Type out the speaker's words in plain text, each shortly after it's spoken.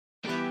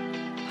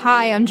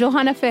Hi, I'm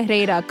Johanna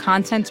Ferreira,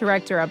 content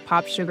director at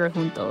Pop Sugar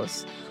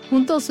Juntos.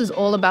 Juntos is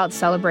all about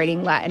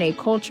celebrating Latinx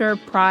culture,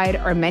 pride,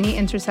 our many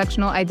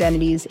intersectional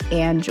identities,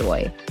 and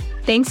joy.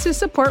 Thanks to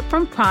support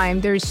from Prime,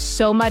 there's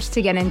so much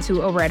to get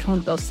into over at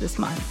Juntos this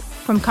month.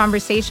 From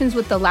conversations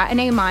with the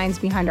Latinx minds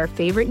behind our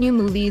favorite new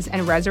movies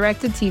and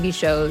resurrected TV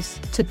shows,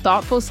 to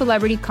thoughtful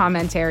celebrity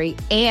commentary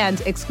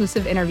and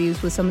exclusive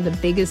interviews with some of the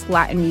biggest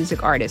Latin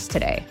music artists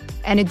today.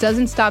 And it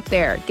doesn't stop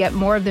there. Get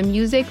more of the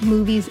music,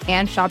 movies,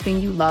 and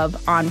shopping you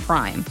love on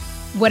Prime.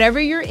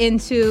 Whatever you're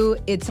into,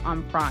 it's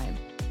on Prime.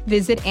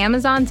 Visit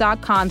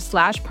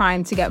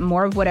Amazon.com/Prime to get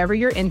more of whatever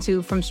you're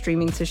into, from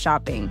streaming to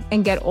shopping.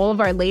 And get all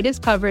of our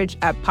latest coverage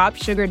at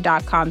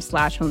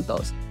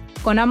popsugar.com/juntos.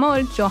 Con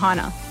amor,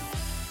 Johanna.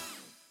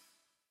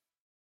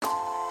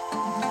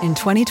 In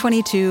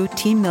 2022,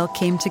 Team Milk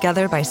came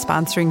together by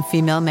sponsoring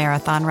female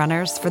marathon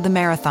runners for the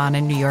marathon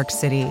in New York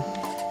City.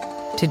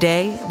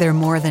 Today, they're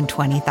more than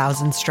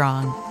 20,000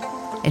 strong.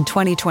 In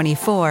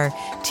 2024,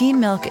 Team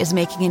Milk is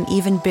making an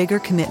even bigger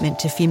commitment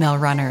to female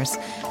runners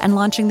and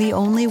launching the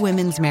only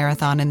women's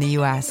marathon in the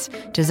U.S.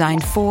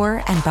 designed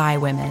for and by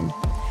women.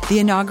 The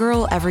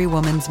inaugural Every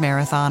Woman's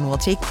Marathon will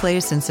take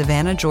place in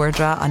Savannah,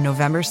 Georgia on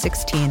November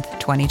 16th,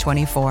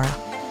 2024.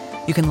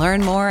 You can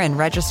learn more and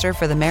register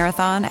for the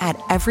marathon at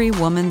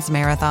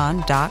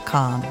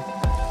everywomansmarathon.com.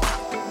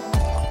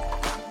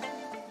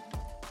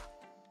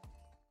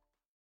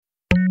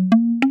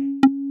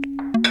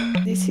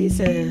 This is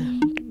a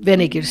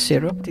vinegar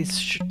syrup. This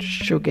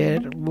sugar,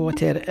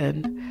 water,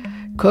 and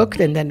cooked,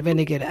 and then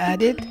vinegar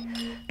added.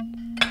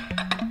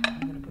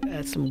 I'm gonna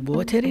add some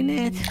water in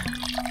it,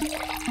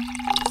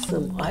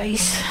 some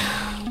ice.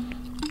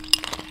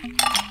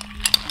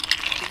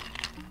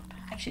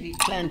 Actually,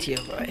 plenty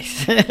of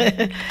ice.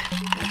 And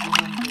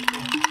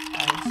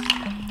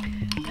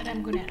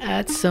I'm gonna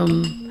add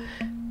some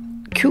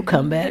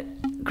cucumber,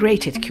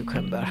 grated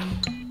cucumber.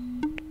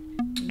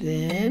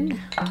 Then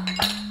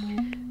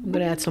I'm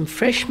going to add some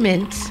fresh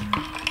mint.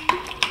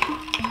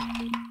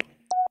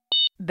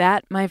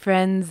 That, my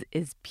friends,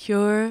 is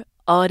pure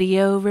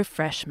audio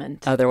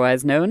refreshment.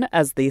 Otherwise known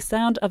as the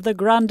sound of the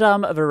grande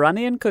dame of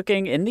Iranian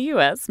cooking in the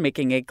U.S.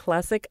 making a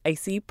classic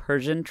icy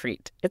Persian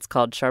treat. It's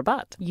called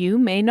Sharbat. You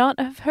may not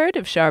have heard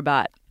of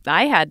Sharbat.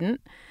 I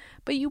hadn't.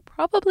 But you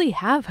probably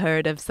have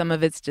heard of some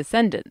of its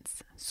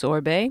descendants.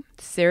 Sorbet,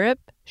 syrup,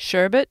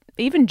 sherbet,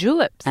 even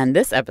juleps. And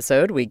this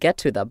episode, we get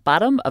to the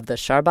bottom of the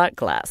Sharbat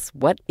glass.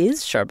 What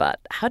is Sharbat?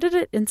 How did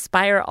it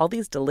inspire all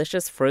these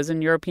delicious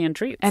frozen European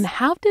treats? And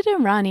how did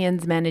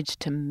Iranians manage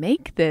to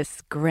make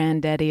this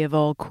granddaddy of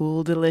all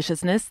cool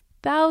deliciousness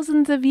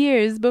thousands of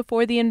years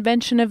before the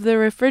invention of the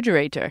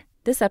refrigerator?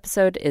 This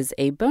episode is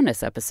a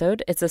bonus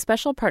episode. It's a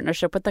special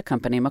partnership with the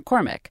company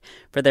McCormick.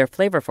 For their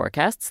flavor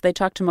forecasts, they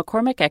talk to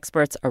McCormick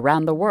experts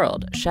around the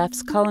world,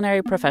 chefs,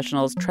 culinary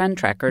professionals, trend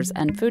trackers,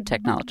 and food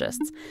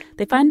technologists.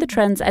 They find the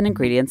trends and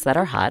ingredients that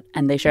are hot,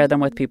 and they share them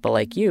with people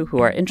like you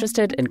who are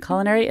interested in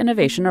culinary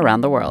innovation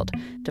around the world.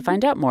 To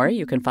find out more,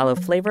 you can follow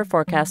Flavor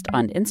Forecast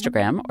on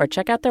Instagram or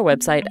check out their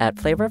website at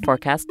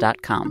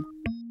flavorforecast.com.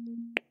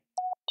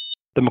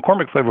 The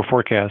McCormick Flavor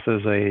Forecast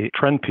is a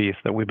trend piece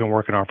that we've been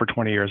working on for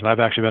 20 years. And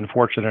I've actually been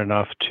fortunate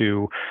enough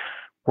to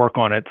work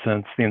on it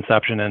since the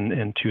inception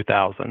in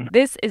 2000.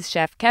 This is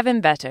Chef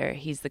Kevin Vetter.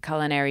 He's the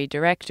culinary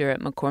director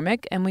at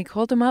McCormick, and we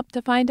called him up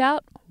to find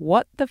out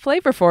what the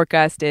flavor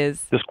forecast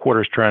is. This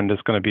quarter's trend is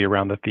going to be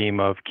around the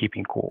theme of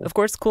keeping cool. Of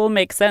course, cool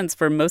makes sense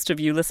for most of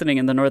you listening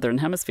in the Northern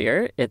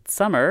Hemisphere. It's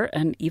summer,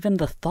 and even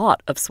the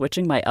thought of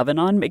switching my oven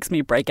on makes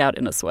me break out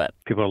in a sweat.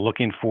 People are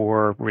looking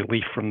for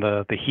relief from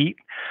the heat.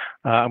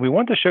 We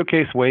want to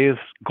showcase ways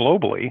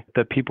globally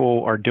that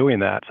people are doing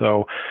that.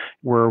 So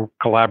we're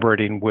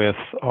collaborating with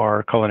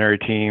our culinary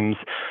teams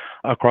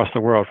across the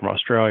world, from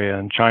Australia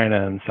and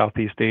China and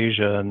Southeast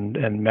Asia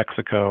and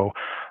Mexico.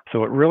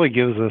 So it really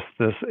gives us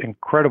this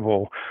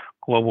incredible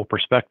global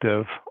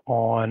perspective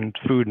on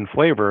food and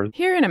flavor.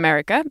 Here in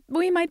America,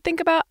 we might think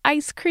about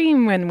ice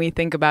cream when we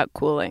think about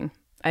cooling.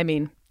 I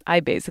mean, I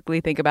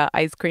basically think about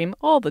ice cream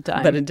all the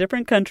time. But in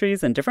different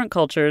countries and different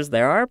cultures,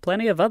 there are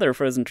plenty of other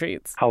frozen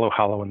treats. Halo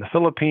Halo in the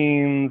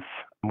Philippines,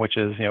 which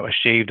is, a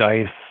shaved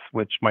ice,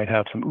 which might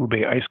have some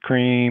ube ice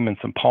cream and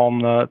some palm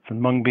nuts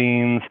and mung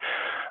beans.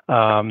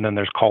 Then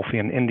there's kulfi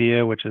in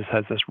India, which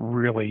has this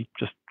really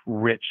just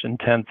rich,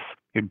 intense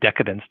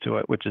decadence to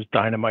it, which is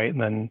dynamite.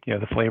 And then,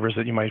 the flavors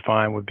that you might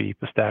find would be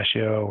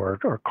pistachio or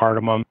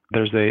cardamom.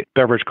 There's a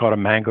beverage called a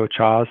mango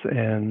chas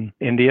in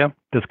India.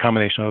 This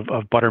combination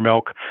of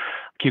buttermilk,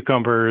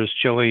 cucumbers,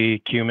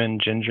 chili, cumin,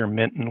 ginger,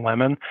 mint, and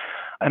lemon.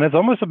 And it's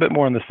almost a bit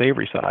more on the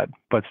savory side,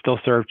 but still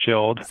served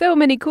chilled. So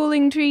many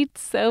cooling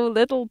treats, so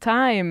little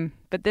time.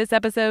 But this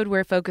episode,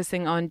 we're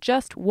focusing on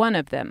just one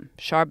of them,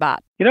 Sharbat.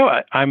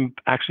 I'm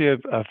actually a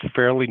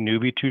fairly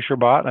newbie to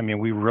Sharbat. I mean,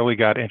 we really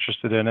got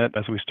interested in it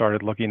as we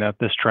started looking at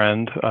this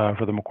trend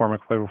for the McCormick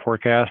Flavor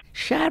Forecast.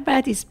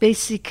 Sharbat is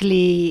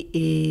basically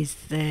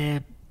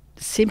the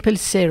simple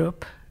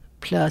syrup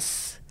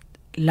plus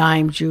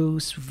lime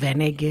juice,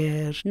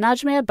 vinegar.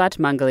 Najmeh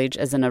Batmanglij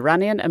is an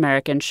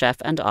Iranian-American chef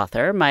and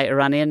author. My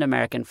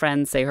Iranian-American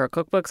friends say her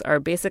cookbooks are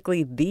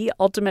basically the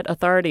ultimate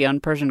authority on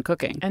Persian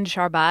cooking. And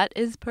Sharbat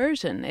is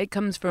Persian. It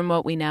comes from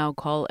what we now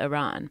call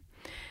Iran.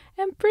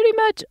 And pretty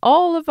much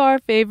all of our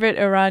favorite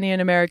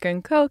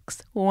Iranian-American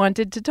cooks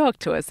wanted to talk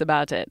to us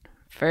about it.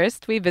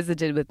 First, we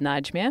visited with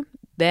Najmeh.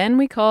 Then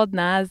we called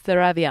Naz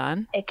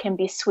Zaravian. It can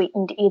be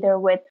sweetened either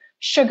with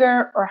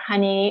sugar or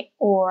honey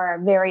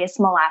or various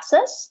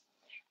molasses.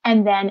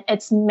 And then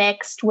it's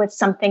mixed with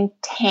something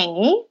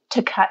tangy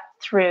to cut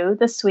through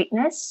the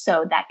sweetness.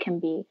 So that can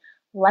be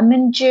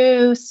lemon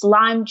juice,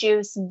 lime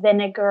juice,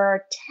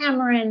 vinegar,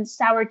 tamarind,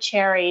 sour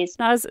cherries.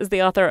 Naz is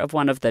the author of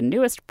one of the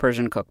newest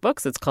Persian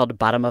cookbooks. It's called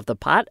Bottom of the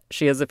Pot.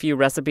 She has a few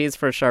recipes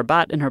for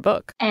Sharbat in her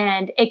book.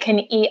 And it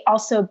can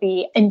also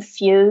be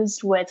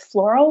infused with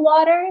floral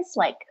waters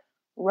like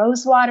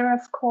rose water,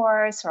 of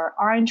course, or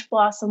orange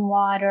blossom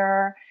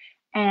water.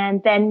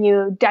 And then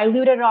you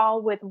dilute it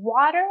all with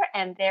water,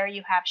 and there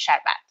you have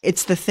Sherbet.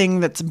 It's the thing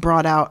that's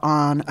brought out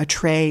on a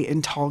tray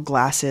in tall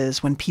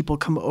glasses when people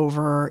come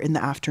over in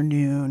the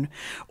afternoon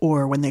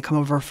or when they come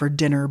over for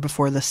dinner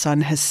before the sun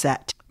has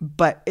set.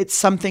 But it's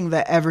something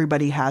that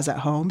everybody has at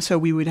home. So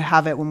we would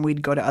have it when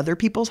we'd go to other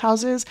people's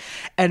houses.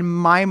 And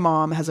my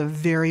mom has a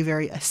very,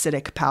 very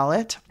acidic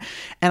palate.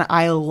 And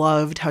I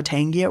loved how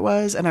tangy it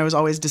was. And I was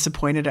always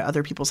disappointed at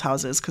other people's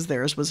houses because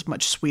theirs was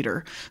much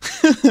sweeter.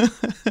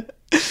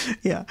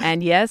 Yeah.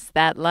 And yes,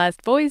 that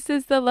last voice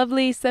is the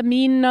lovely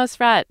Samin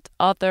Nosrat,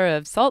 author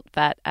of Salt,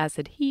 Fat,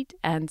 Acid, Heat,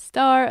 and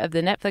star of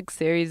the Netflix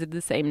series of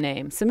the same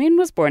name. Samin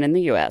was born in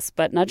the U.S.,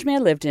 but Najmeh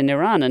lived in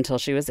Iran until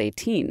she was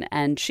 18,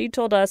 and she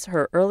told us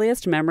her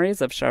earliest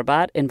memories of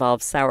Sharbat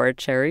involve sour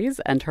cherries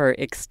and her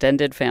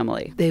extended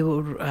family. They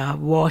were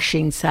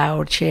washing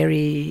sour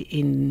cherry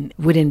in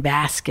wooden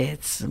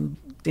baskets.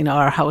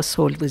 Our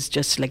household was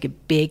just like a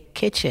big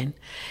kitchen,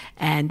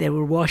 and they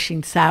were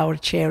washing sour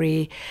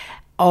cherry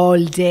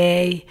all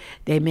day.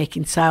 They're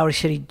making sour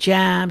cherry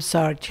jam,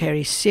 sour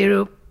cherry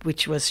syrup,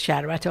 which was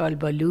Sharbat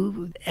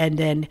al-Balu. And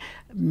then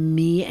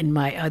me and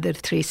my other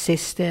three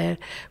sisters,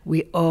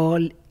 we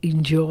all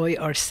enjoy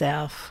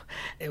ourselves.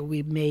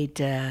 We made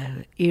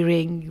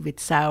earring with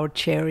sour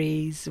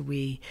cherries.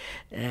 We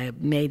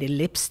made a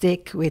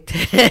lipstick with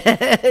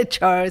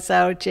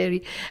sour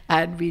cherry.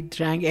 And we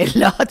drank a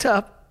lot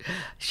of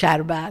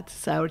Sharbat,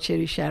 sour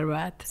cherry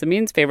Sharbat.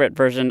 Samin's favorite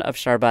version of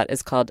Sharbat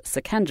is called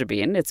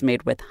Sakanjabin. It's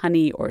made with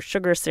honey or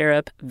sugar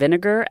syrup,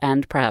 vinegar,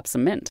 and perhaps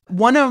some mint.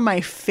 One of my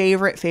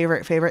favorite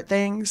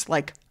things,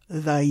 like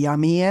the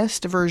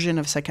yummiest version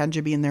of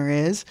Sakanjabin there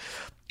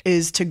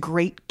is to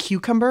grate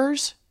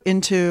cucumbers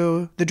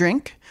into the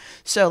drink.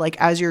 So like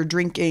as you're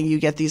drinking, you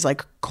get these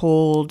like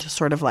cold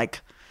sort of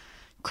like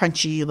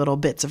crunchy little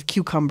bits of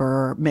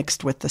cucumber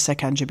mixed with the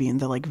Sakanjabin,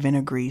 the like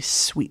vinegary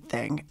sweet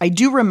thing. I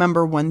do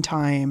remember one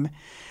time,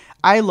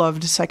 I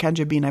loved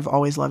Sakanjabin. I've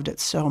always loved it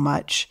so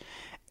much.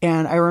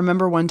 And I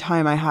remember one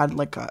time I had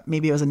like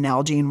maybe it was a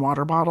Nalgene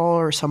water bottle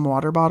or some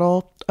water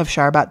bottle of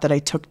Sharbat that I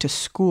took to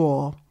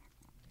school.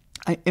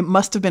 It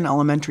must have been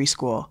elementary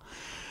school.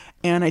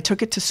 And I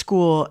took it to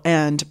school,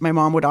 and my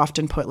mom would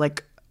often put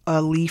like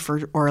a leaf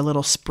or a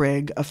little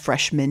sprig of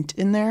fresh mint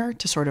in there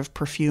to sort of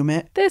perfume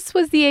it. This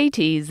was the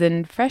 80s,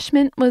 and fresh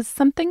mint was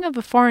something of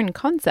a foreign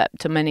concept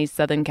to many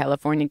Southern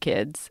California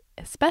kids,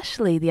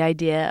 especially the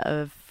idea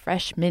of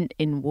fresh mint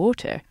in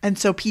water. And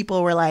so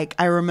people were like,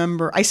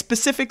 I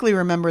specifically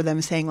remember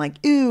them saying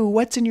like, ew,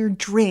 what's in your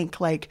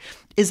drink? Like,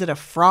 is it a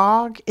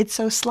frog? It's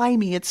so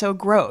slimy. It's so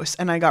gross.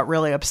 And I got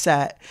really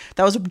upset.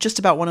 That was just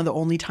about one of the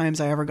only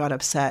times I ever got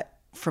upset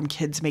from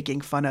kids making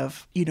fun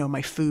of,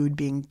 my food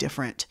being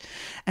different.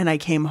 And I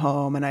came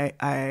home and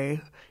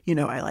I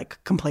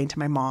like complained to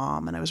my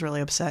mom, and I was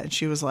really upset. And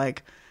she was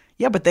like,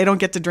 yeah, but they don't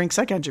get to drink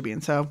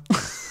Sakanjabin, so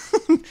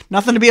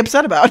nothing to be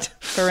upset about.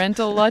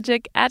 Parental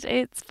logic at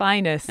its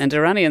finest. And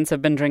Iranians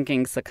have been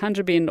drinking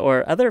Sakanjabin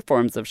or other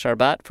forms of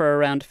Sharbat for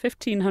around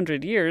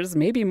 1,500 years,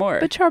 maybe more.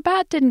 But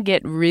Sharbat didn't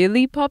get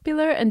really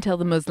popular until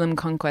the Muslim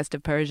conquest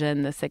of Persia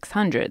in the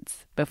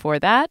 600s. Before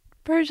that,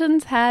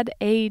 Persians had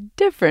a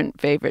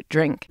different favorite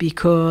drink.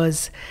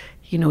 Because,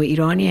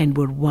 Iranian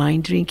were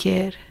wine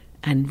drinker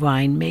and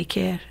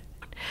winemaker.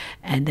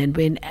 And then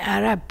when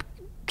Arab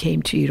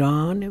came to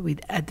Iran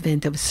with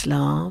advent of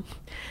Islam,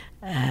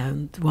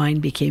 wine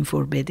became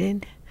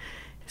forbidden.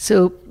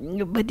 So,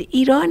 but the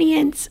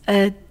Iranians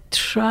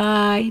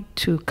tried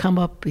to come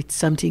up with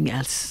something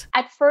else.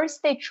 At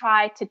first, they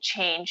tried to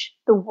change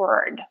the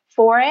word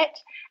for it,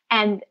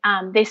 and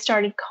they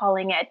started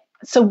calling it.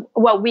 So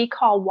what we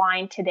call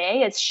wine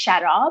today is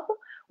sharab,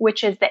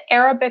 which is the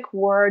Arabic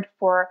word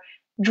for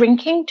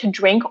drinking, to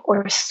drink,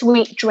 or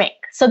sweet drink.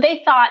 So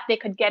they thought they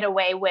could get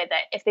away with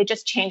it if they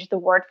just changed the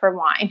word for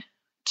wine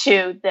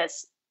to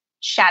this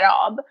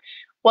sharab.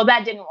 Well,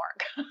 that didn't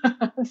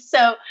work.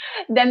 So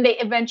then they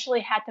eventually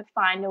had to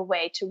find a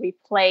way to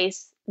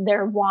replace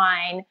their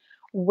wine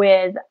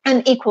with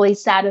an equally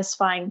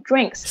satisfying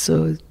drink.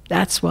 So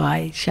that's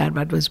why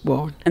Sharbat was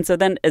born. And so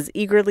then, as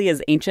eagerly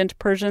as ancient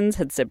Persians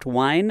had sipped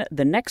wine,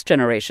 the next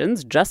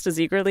generations just as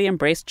eagerly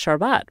embraced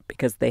Sharbat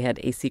because they had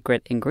a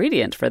secret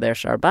ingredient for their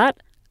Sharbat,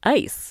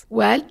 ice.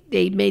 Well,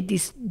 they made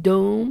this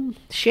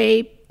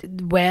dome-shaped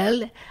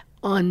well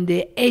on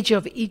the edge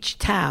of each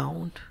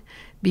town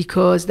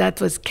because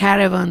that was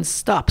caravan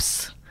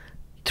stops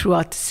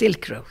throughout the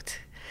Silk Road.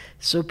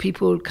 So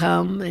people would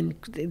come and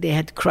they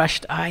had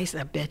crushed ice.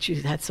 I bet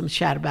you had some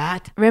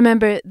Sharbat.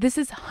 Remember, this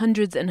is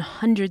hundreds and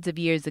hundreds of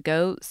years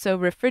ago, so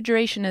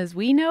refrigeration as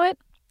we know it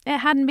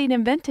hadn't been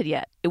invented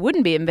yet. It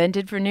wouldn't be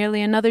invented for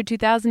nearly another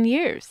 2,000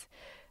 years.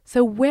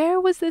 So where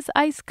was this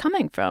ice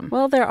coming from?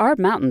 Well, there are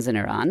mountains in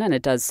Iran, and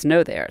it does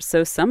snow there,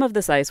 so some of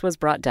this ice was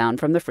brought down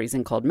from the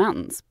freezing cold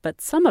mountains,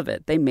 but some of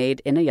it they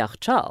made in a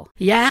yakhchal.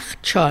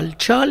 Yakhchal.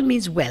 Chal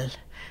means well.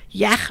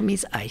 Yakh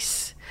means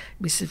ice.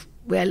 It's a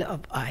well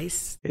of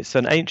ice. It's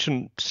an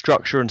ancient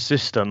structure and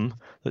system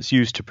that's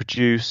used to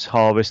produce,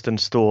 harvest and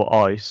store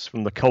ice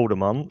from the colder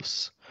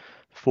months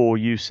for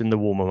use in the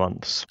warmer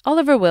months.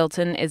 Oliver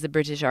Wilton is a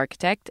British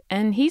architect,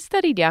 and he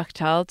studied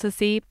yakhchal to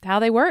see how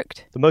they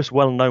worked. The most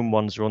well-known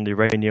ones are on the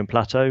Iranian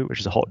Plateau, which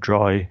is a hot,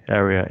 dry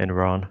area in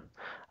Iran.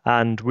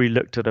 And we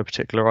looked at a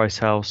particular ice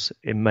house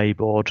in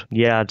Maybod,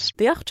 Yazd.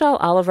 The yakhchal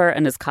Oliver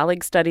and his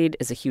colleagues studied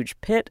is a huge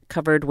pit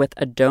covered with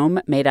a dome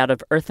made out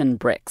of earthen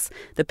bricks.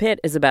 The pit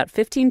is about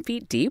 15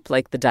 feet deep,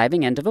 like the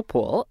diving end of a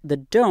pool. The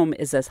dome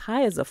is as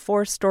high as a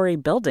 4-story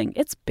building.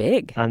 It's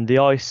big. And the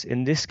ice,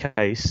 in this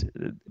case,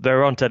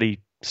 there aren't any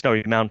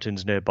snowy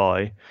mountains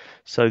nearby.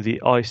 So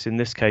the ice in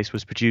this case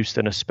was produced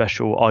in a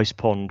special ice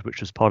pond, which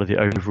was part of the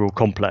overall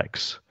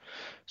complex.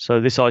 So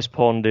this ice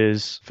pond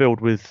is filled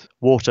with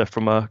water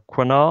from a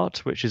quanat,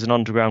 which is an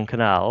underground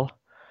canal.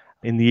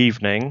 In the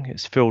evening,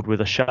 it's filled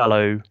with a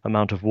shallow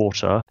amount of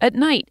water. At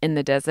night in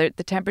the desert,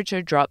 the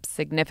temperature drops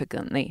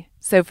significantly.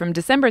 So from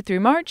December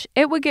through March,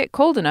 it would get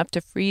cold enough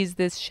to freeze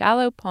this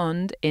shallow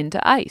pond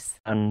into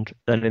ice. And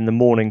then in the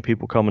morning,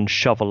 people come and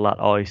shovel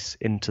that ice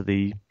into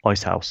the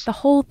ice house. The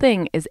whole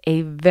thing is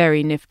a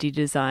very nifty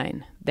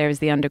design. There's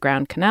the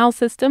underground canal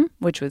system,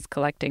 which was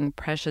collecting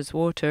precious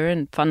water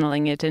and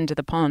funneling it into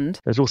the pond.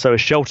 There's also a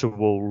shelter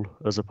wall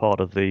as a part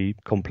of the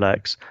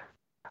complex.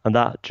 And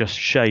that just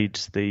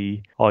shades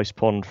the ice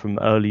pond from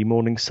early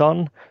morning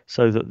sun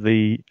so that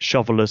the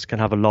shovelers can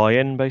have a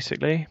lie-in,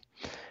 basically.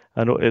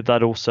 And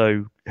that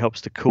also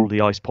helps to cool the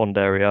ice pond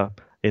area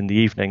in the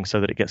evening so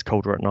that it gets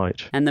colder at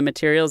night. And the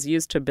materials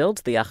used to build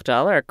the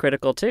yakhchal are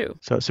critical too.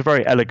 So it's a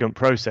very elegant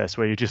process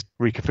where you're just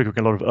reconfiguring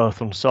a lot of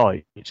earth on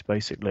site,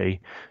 basically,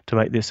 to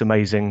make this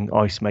amazing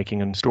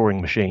ice-making and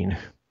storing machine.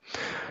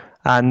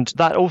 And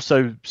that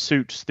also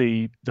suits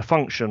the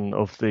function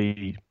of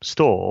the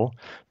store,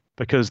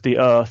 because the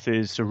earth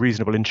is a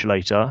reasonable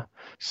insulator,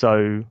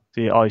 so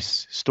the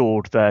ice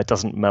stored there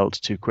doesn't melt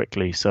too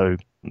quickly, so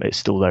it's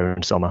still there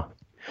in summer.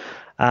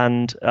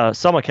 And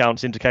some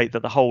accounts indicate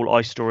that the whole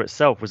ice store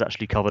itself was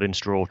actually covered in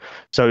straw,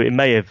 so it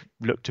may have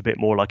looked a bit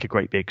more like a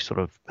great big sort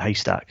of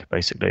haystack,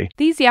 basically.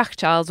 These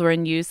yakhchals were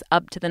in use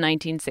up to the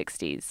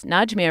 1960s.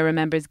 Najmia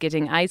remembers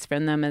getting ice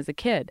from them as a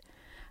kid.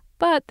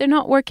 But they're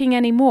not working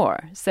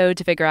anymore, so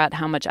to figure out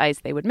how much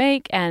ice they would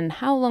make and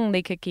how long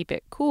they could keep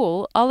it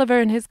cool, Oliver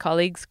and his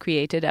colleagues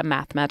created a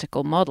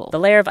mathematical model. The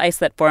layer of ice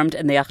that formed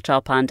in the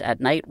yakhchal pond at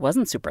night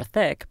wasn't super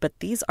thick, but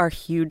these are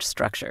huge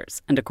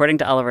structures. And according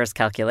to Oliver's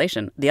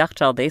calculation, the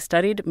yakhchal they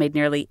studied made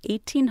nearly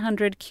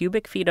 1,800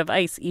 cubic feet of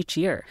ice each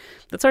year.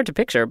 That's hard to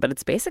picture, but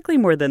it's basically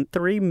more than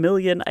 3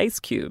 million ice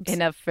cubes.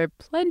 Enough for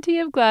plenty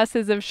of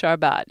glasses of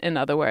Sharbat, in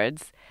other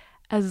words.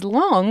 As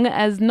long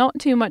as not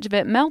too much of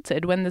it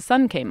melted when the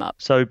sun came up.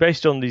 So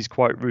based on these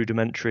quite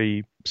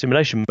rudimentary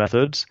simulation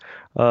methods,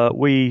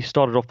 we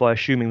started off by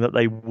assuming that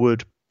they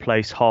would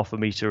place 0.5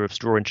 meter of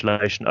straw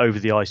insulation over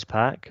the ice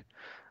pack.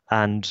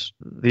 And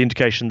the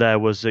indication there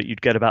was that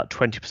you'd get about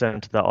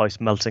 20% of that ice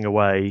melting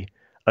away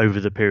over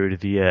the period of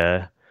the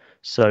year.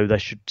 So there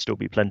should still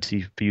be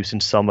plenty for use in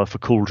summer for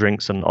cool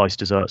drinks and ice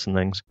desserts and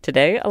things.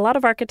 Today, a lot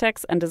of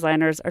architects and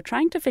designers are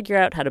trying to figure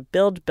out how to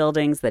build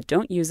buildings that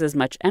don't use as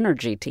much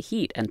energy to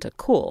heat and to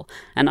cool.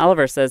 And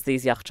Oliver says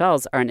these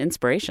yakhchals are an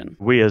inspiration.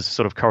 We, as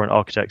sort of current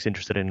architects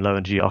interested in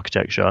low-energy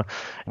architecture,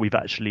 we've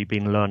actually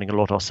been learning a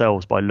lot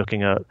ourselves by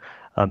looking at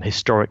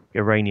historic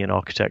Iranian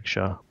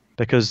architecture,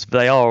 because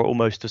they are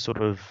almost a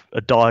sort of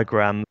a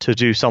diagram to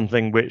do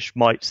something which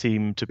might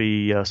seem to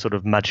be a sort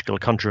of magical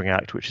conjuring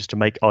act, which is to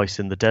make ice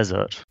in the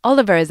desert.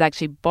 Oliver has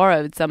actually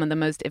borrowed some of the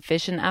most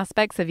efficient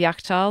aspects of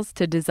yakhchals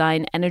to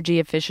design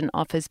energy-efficient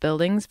office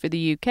buildings for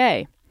the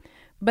UK.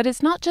 But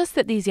it's not just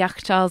that these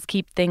yakhchals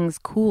keep things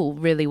cool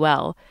really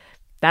well.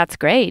 That's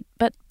great,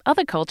 but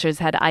other cultures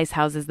had ice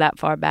houses that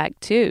far back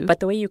too.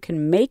 But the way you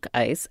can make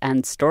ice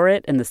and store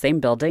it in the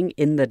same building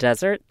in the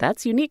desert,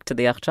 that's unique to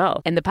the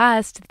yakhchal. In the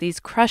past, these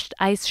crushed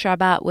ice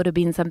Sharbat would have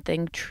been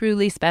something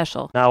truly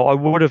special. Now, I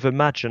would have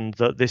imagined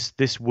that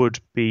this would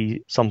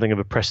be something of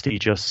a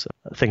prestigious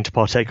thing to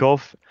partake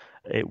of.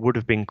 it would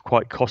have been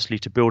quite costly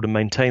to build and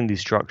maintain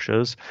these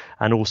structures,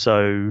 and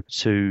also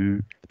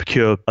to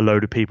procure a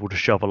load of people to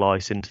shovel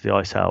ice into the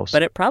ice house.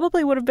 But it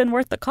probably would have been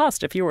worth the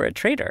cost if you were a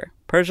trader.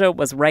 Persia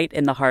was right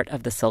in the heart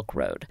of the Silk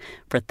Road.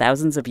 For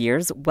thousands of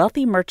years,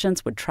 wealthy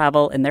merchants would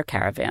travel in their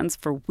caravans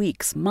for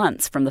weeks,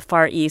 months, from the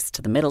Far East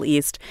to the Middle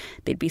East.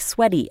 They'd be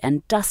sweaty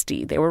and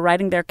dusty. They were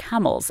riding their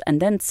camels,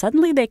 and then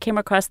suddenly they came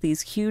across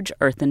these huge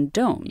earthen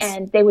domes.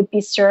 And they would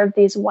be served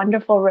these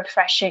wonderful,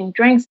 refreshing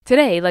drinks.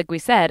 Today, like we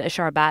said, a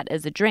Sharbat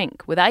is a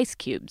drink with ice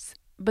cubes.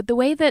 But the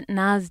way that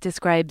Naz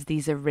describes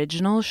these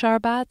original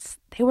Sharbats,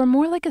 they were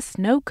more like a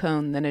snow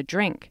cone than a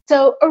drink.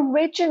 So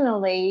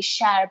originally,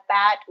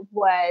 Sharbat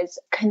was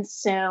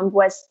consumed,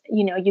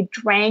 you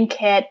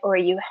drank it or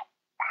you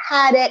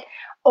had it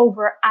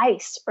over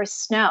ice or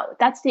snow.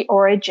 That's the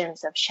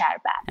origins of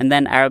Sharbat. And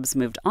then Arabs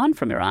moved on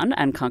from Iran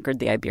and conquered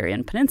the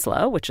Iberian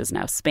Peninsula, which is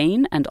now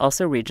Spain, and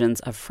also regions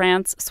of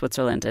France,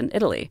 Switzerland, and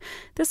Italy.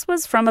 This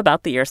was from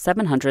about the year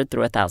 700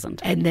 through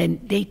 1000. And then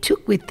they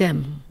took with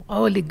them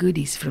all the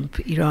goodies from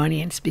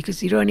Iranians,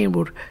 because Iranians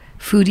were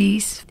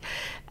foodies.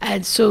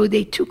 And so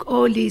they took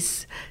all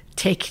these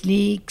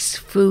techniques,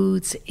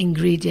 foods,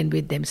 ingredients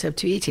with themselves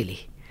to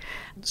Italy.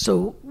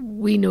 So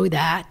we know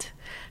that.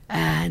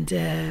 And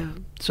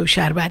so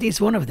Sharbat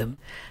is one of them.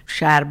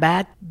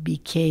 Sharbat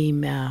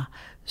became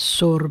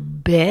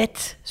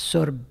Sorbet,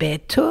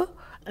 Sorbetto,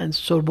 and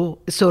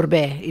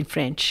Sorbet in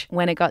French.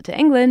 When it got to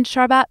England,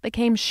 Sharbat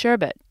became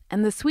Sherbet.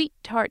 And the sweet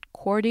tart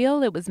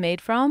cordial it was made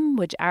from,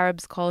 which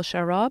Arabs call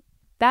sharab,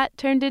 that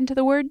turned into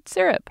the word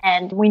syrup.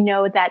 And we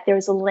know that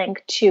there's a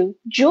link to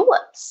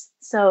juleps.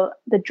 So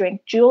the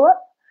drink julep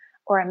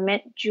or a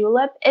mint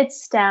julep, it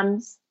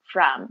stems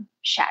from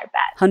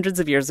Sharbat. Hundreds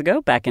of years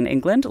ago, back in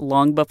England,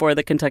 long before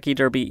the Kentucky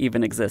Derby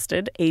even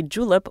existed, a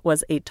julep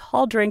was a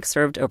tall drink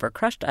served over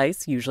crushed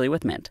ice, usually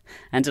with mint.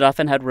 And it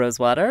often had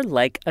rosewater,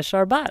 like a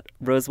sharbat.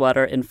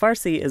 Rosewater in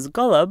Farsi is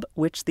golub,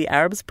 which the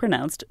Arabs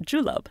pronounced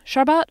julab.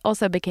 Sharbat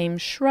also became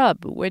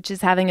shrub, which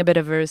is having a bit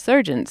of a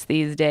resurgence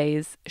these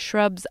days.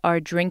 Shrubs are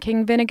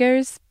drinking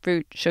vinegars,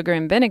 fruit, sugar,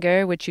 and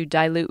vinegar, which you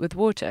dilute with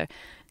water.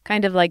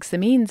 Kind of like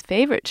Samin's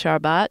favorite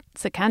Sharbat,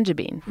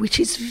 Sakanjabin. Which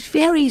is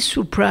very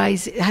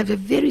surprising, have a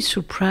very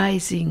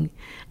surprising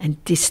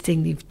and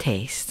distinctive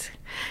taste.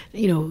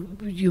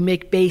 You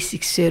make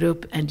basic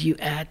syrup and you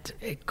add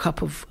a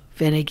cup of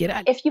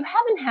vinegar. If you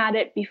haven't had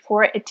it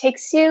before, it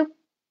takes you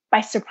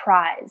by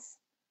surprise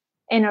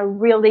in a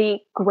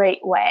really great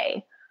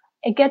way.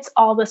 It gets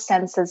all the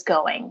senses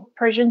going.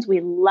 Persians, we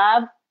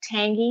love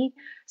tangy.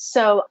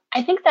 So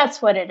I think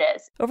that's what it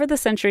is. Over the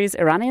centuries,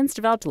 Iranians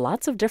developed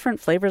lots of different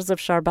flavors of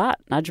Sharbat.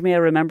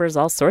 Najmiya remembers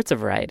all sorts of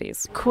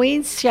varieties.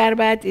 Queen's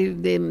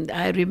Sharbat,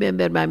 I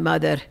remember my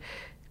mother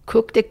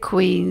cooked the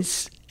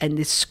queens and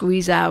they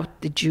squeeze out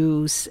the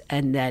juice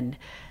and then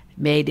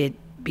made it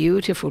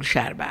beautiful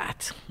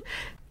Sharbat.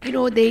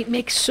 They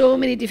make so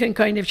many different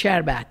kinds of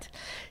Sharbat.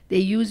 They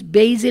use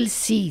basil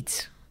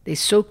seeds. They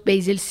soak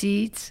basil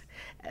seeds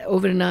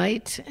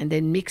overnight and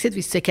then mix it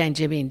with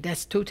Sakanjabin.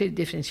 That's totally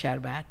different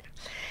Sharbat.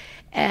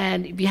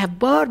 And we have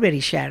barberry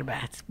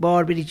Sharbat,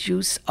 barberry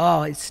juice.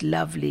 Oh, it's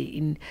lovely.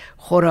 In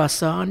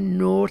Khorasan,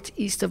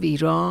 northeast of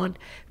Iran,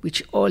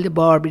 which all the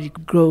barberry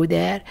grow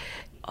there.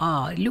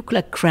 Oh, it look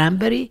like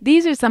cranberry.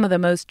 These are some of the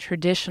most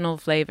traditional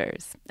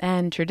flavors.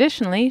 And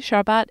traditionally,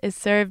 Sharbat is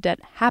served at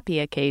happy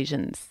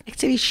occasions.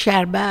 Actually,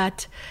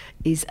 Sharbat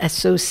is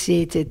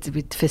associated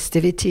with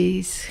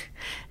festivities.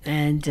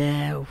 And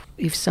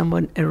if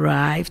someone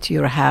arrived to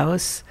your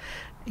house,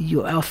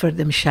 you offer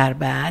them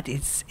Sharbat.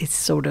 It's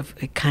sort of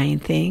a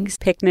kind thing.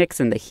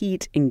 Picnics in the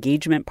heat,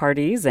 engagement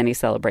parties, any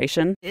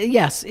celebration.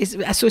 Yes, it's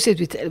associated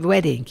with a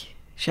wedding.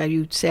 Shall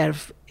you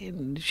serve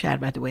in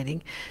Sharbat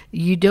wedding?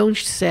 You don't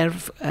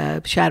serve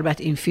Sharbat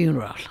in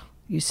funeral.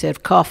 You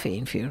serve coffee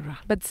in funeral.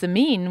 But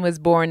Samin was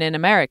born in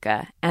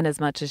America, and as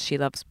much as she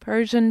loves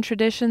Persian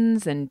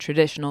traditions and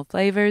traditional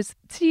flavors,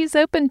 she's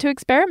open to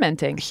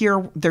experimenting.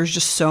 Here, there's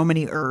just so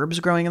many herbs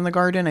growing in the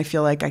garden. I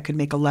feel like I could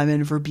make a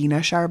lemon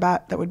verbena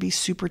Sharbat that would be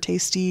super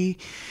tasty.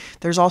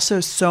 There's also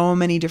so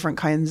many different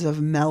kinds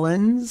of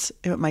melons.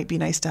 It might be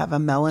nice to have a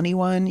melony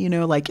one,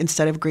 like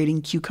instead of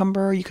grating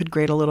cucumber, you could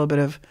grate a little bit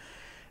of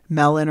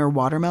melon or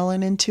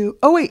watermelon into.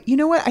 Oh, wait, you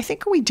know what? I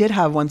think we did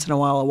have once in a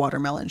while a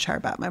watermelon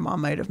Sharbat. My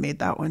mom might have made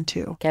that one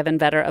too. Kevin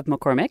Vetter of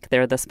McCormick,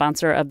 they're the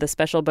sponsor of the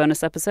special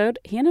bonus episode.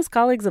 He and his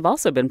colleagues have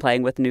also been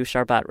playing with new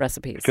Sharbat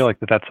recipes. I feel like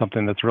that's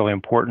something that's really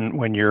important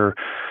when you're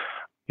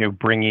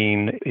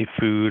bringing a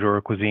food or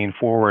a cuisine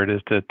forward, is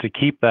to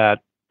keep that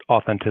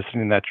authenticity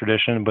and that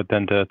tradition, but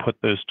then to put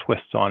those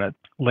twists on it,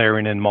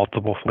 layering in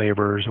multiple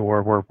flavors.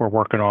 Or we're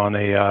working on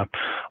a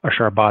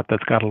Sharbat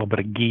that's got a little bit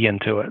of ghee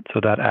into it,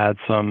 so that adds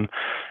some,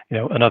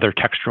 another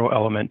textural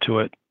element to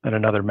it and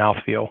another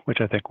mouthfeel, which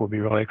I think will be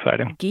really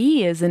exciting.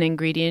 Ghee is an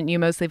ingredient you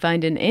mostly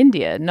find in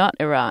India, not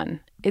Iran.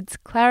 It's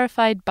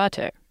clarified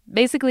butter.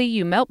 Basically,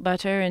 you melt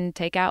butter and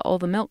take out all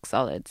the milk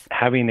solids.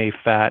 Having a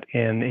fat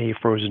in a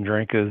frozen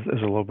drink is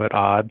a little bit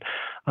odd.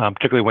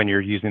 particularly when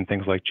you're using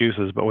things like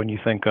juices. But when you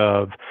think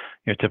of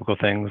typical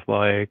things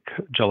like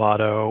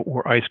gelato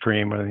or ice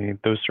cream, I mean,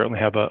 those certainly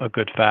have a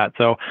good fat.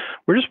 So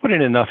we're just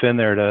putting enough in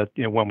there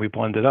to, when we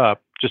blend it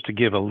up, just to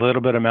give a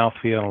little bit of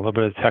mouthfeel and a little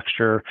bit of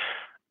texture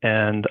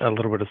and a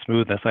little bit of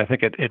smoothness. I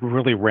think it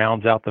really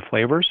rounds out the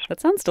flavors. That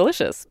sounds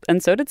delicious.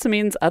 And so did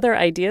Samin's other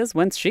ideas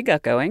once she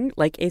got going,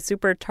 like a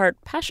super tart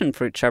passion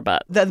fruit Sharbat.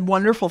 The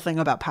wonderful thing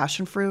about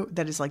passion fruit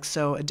that is like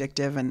so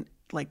addictive and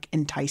like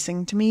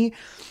enticing to me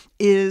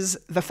is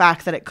the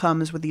fact that it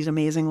comes with these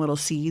amazing little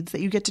seeds that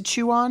you get to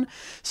chew on.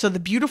 So the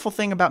beautiful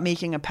thing about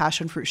making a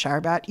passion fruit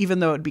Sharbat, even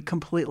though it'd be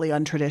completely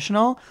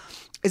untraditional,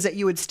 is that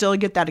you would still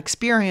get that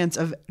experience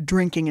of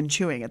drinking and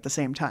chewing at the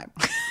same time.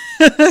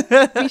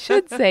 We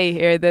should say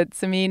here that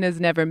Samin has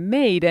never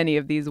made any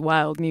of these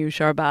wild new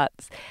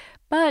Sharbats,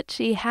 but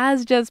she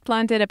has just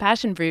planted a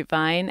passion fruit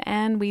vine,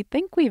 and we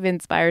think we've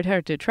inspired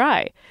her to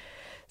try.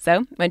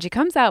 So when she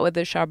comes out with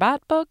a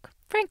Sharbat book,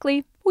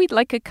 frankly, we'd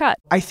like a cut.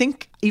 I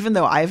think even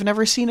though I've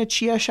never seen a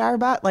chia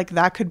Sharbat, like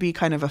that could be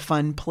kind of a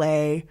fun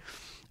play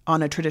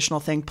on a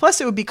traditional thing.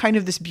 Plus, it would be kind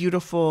of this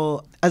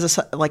beautiful, as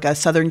a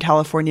Southern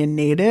California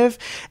native,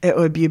 it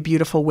would be a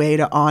beautiful way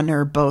to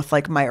honor both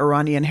like my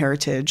Iranian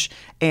heritage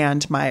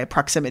and my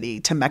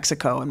proximity to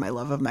Mexico and my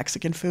love of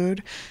Mexican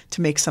food,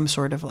 to make some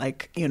sort of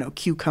like,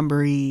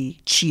 cucumber-y,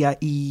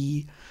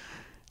 chia-y,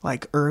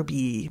 like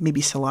herby,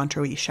 maybe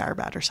cilantro-y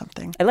Sharbat or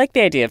something. I like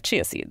the idea of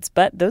chia seeds,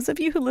 but those of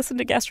you who listen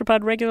to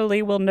Gastropod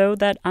regularly will know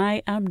that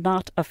I am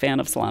not a fan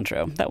of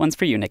cilantro. That one's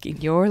for you, Nikki.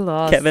 Your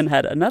loss. Kevin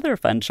had another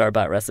fun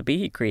Sharbat recipe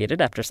he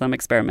created after some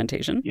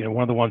experimentation.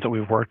 One of the ones that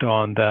we've worked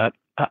on that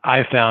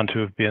I found to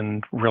have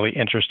been really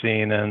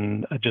interesting,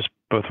 and just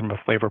both from a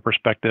flavor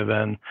perspective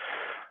and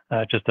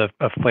just a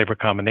flavor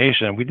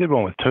combination. We did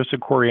one with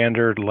toasted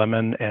coriander,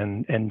 lemon,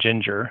 and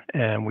ginger,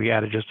 and we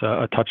added just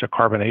a touch of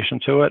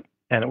carbonation to it.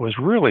 And it was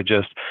really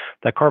just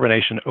that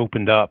carbonation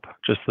opened up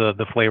just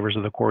the flavors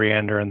of the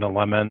coriander and the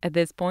lemon. At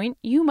this point,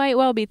 you might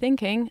well be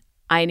thinking,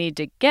 I need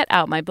to get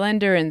out my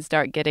blender and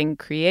start getting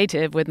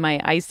creative with my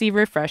icy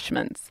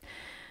refreshments,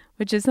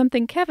 which is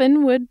something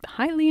Kevin would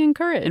highly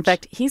encourage. In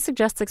fact, he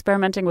suggests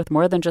experimenting with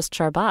more than just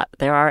Sharbat.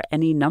 There are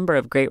any number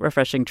of great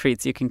refreshing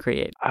treats you can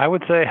create. I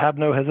would say have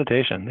no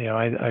hesitation.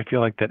 I feel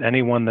like that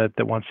anyone that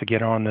wants to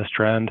get on this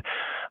trend,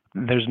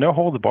 there's no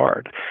holds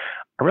barred.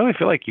 I really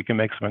feel like you can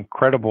make some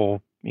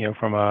incredible,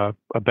 from a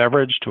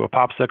beverage to a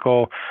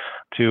popsicle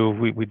to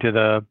we did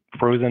a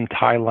frozen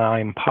Thai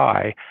lime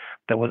pie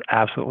that was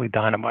absolutely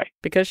dynamite.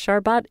 Because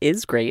Sharbat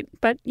is great,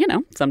 but,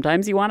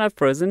 sometimes you want a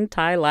frozen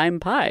Thai lime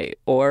pie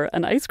or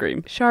an ice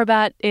cream.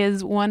 Sharbat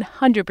is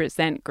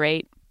 100%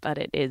 great, but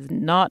it is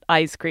not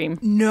ice cream.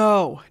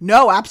 No,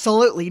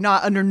 absolutely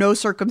not. Under no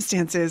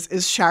circumstances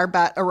is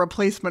Sharbat a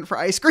replacement for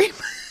ice cream.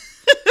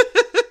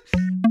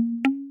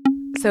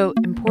 So,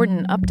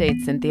 important update,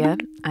 Cynthia.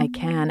 I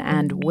can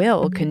and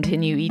will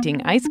continue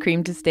eating ice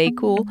cream to stay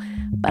cool,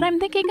 but I'm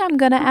thinking I'm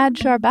going to add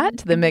Sharbat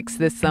to the mix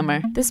this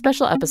summer. This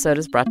special episode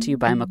is brought to you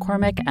by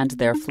McCormick and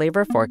their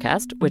flavor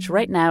forecast, which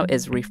right now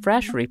is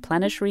Refresh,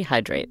 Replenish,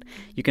 Rehydrate.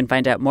 You can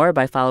find out more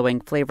by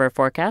following Flavor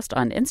Forecast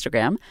on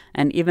Instagram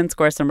and even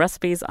score some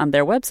recipes on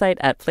their website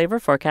at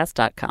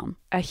flavorforecast.com.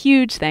 A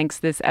huge thanks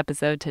this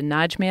episode to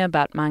Najmia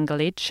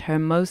Batmangalich. Her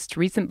most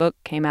recent book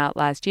came out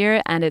last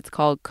year, and it's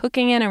called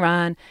Cooking in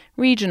Iran,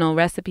 Regional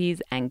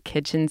Recipes and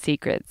Kitchen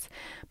Secrets.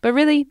 But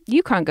really,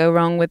 you can't go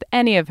wrong with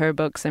any of her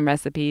books and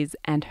recipes,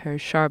 and her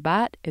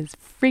Sharbat is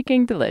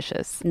freaking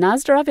delicious.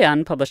 Naz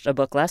Daravian published a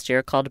book last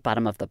year called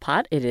Bottom of the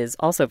Pot. It is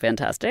also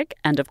fantastic.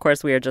 And of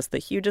course, we are just the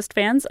hugest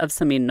fans of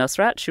Samin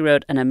Nosrat. She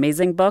wrote an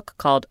amazing book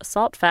called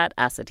Salt, Fat,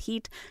 Acid,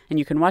 Heat, and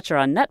you can watch her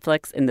on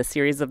Netflix in the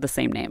series of the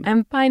same name.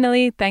 And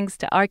finally, thanks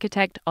to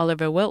architect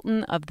Oliver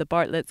Wilton of the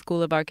Bartlett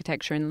School of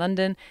Architecture in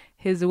London.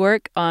 His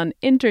work on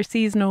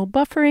interseasonal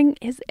buffering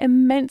is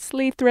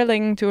immensely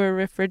thrilling to a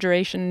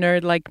refrigeration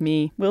nerd like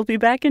me. We'll be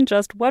back in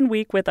just 1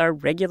 week with our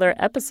regular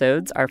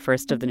episodes, our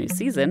first of the new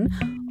season,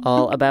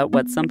 all about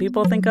what some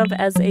people think of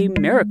as a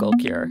miracle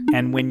cure.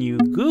 And when you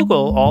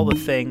Google all the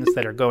things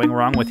that are going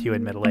wrong with you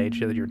in middle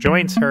age, your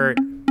joints hurt,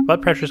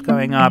 blood pressure's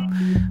going up,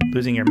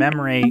 losing your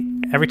memory,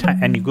 every time,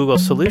 and you Google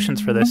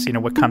solutions for this,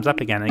 what comes up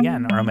again and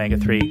again are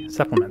omega-3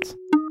 supplements.